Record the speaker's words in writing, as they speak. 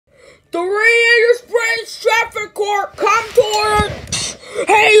The radiator sprays traffic court, come to order.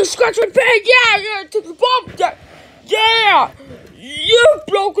 Hey, you scratch my pig, yeah, to the bump, yeah. You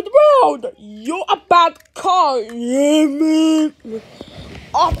broke the road. You're a bad car, yeah, man.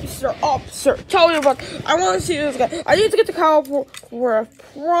 Officer, tell me about. I want to see this guy. I need to get the car for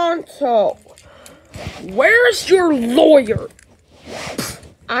pronto. Where's your lawyer?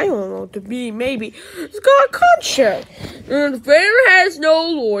 I don't know, to be, maybe. It's got a contract. And if Vader has no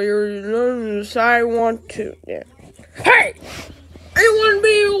lawyer, I want to. Yeah. Hey! Anyone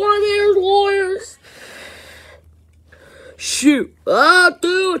be one of Vader's lawyers? Shoot. I'll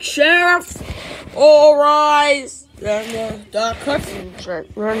do it, Sheriff. All rise. The cussing check.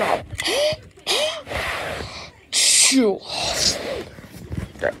 Run up. Shoot.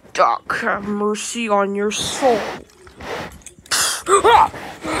 The doc have mercy on your soul.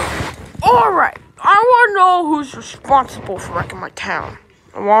 Alright, I want to know who's responsible for wrecking my town.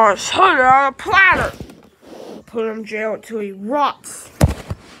 I want to put it on a platter. Put him in jail until he rots.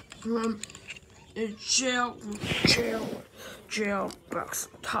 Put him in jail, box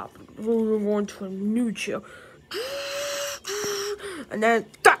top. We're going to a new jail. And then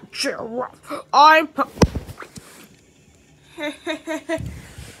that jail rots. I'm...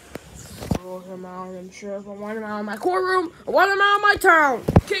 Throw him out, I'm sure. If I want him out of my courtroom, I want him out of my town.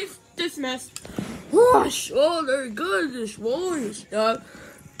 Case dismissed. Gosh, oh, they're good, this rolling stuff.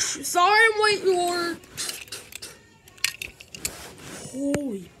 Sorry, I'm waiting order.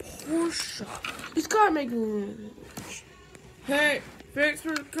 Holy Porsche. He's gotta make me. Hey, fix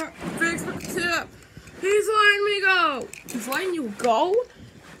for the tip. He's letting me go. He's letting you go?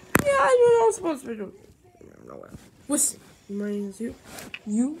 Yeah, I know I'm supposed to be doing. No way. Listen.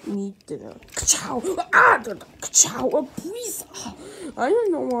 You need to know. Ka-chow! Ka-chow! Please! I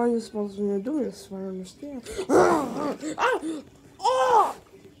don't know why you're supposed to do this, but I understand.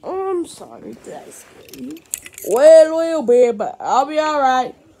 I'm sorry, guys. Well, baby, I'll be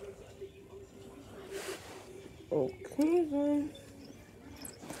alright. Okay, then.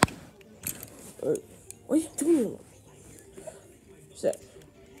 What are you doing? So,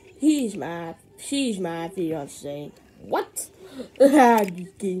 she's my fiancée. What?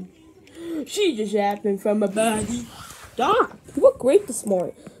 She just happened from a body. Doc, you look great this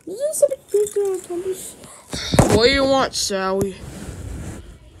morning. Is this something you do? What do you want, Sally?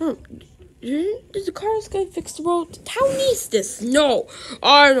 Did the car guy fix the road? The town needs this. No,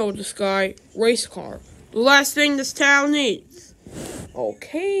 I know this guy. Race car. The last thing this town needs.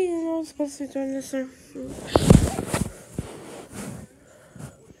 Okay, I'm not supposed to be doing this.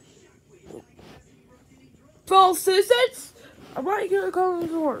 Fellow citizens, I want you to come to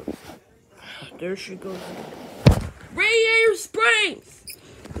the door. There she goes. Radiator Springs!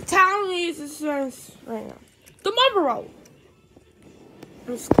 The town needs this right now. The Mother Road.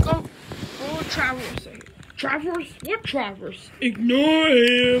 Let's go. Oh, Travelers. Travelers? What Travelers? Ignore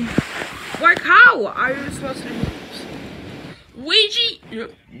him. Like how? Are you supposed to do this? Ouija,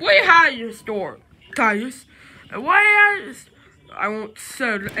 way out of your store, guys. And way out of I won't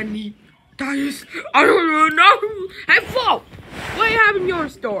sell any. Guys, I don't know. Hey, Flo, what do you have in your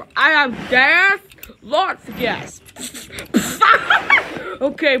store? I have gas, lots of gas.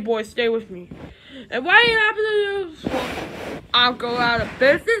 Okay, boys, stay with me. And what happens to you? I'll go out of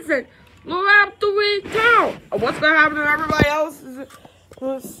business and look out the town. What's gonna happen to everybody else? Is it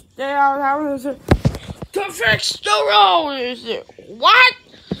stay out of town? Is it to fix the road? Is it what?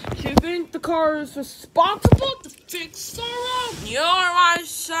 You think the car is responsible to fix the road? You're my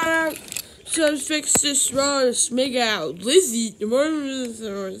son. Just fix this road, make out. Lizzie, the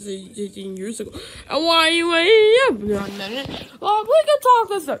murder 18 years ago. And why are you waiting up? Well, we can talk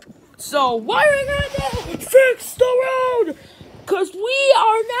this up. So, what are we gonna do? Fix the road! Cause we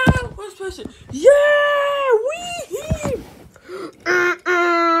are now first person. Yeah, we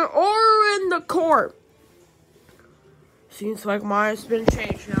order in the court. Seems like mine's been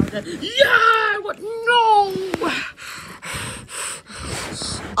changed now. Yeah, what? No!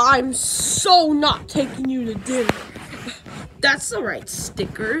 I'm so not taking you to dinner. That's alright,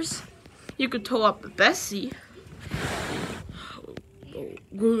 Stickers. You could tow up the Bessie. Oh,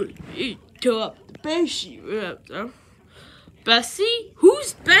 good. You tow up the Bessie. Bessie?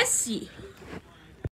 Who's Bessie?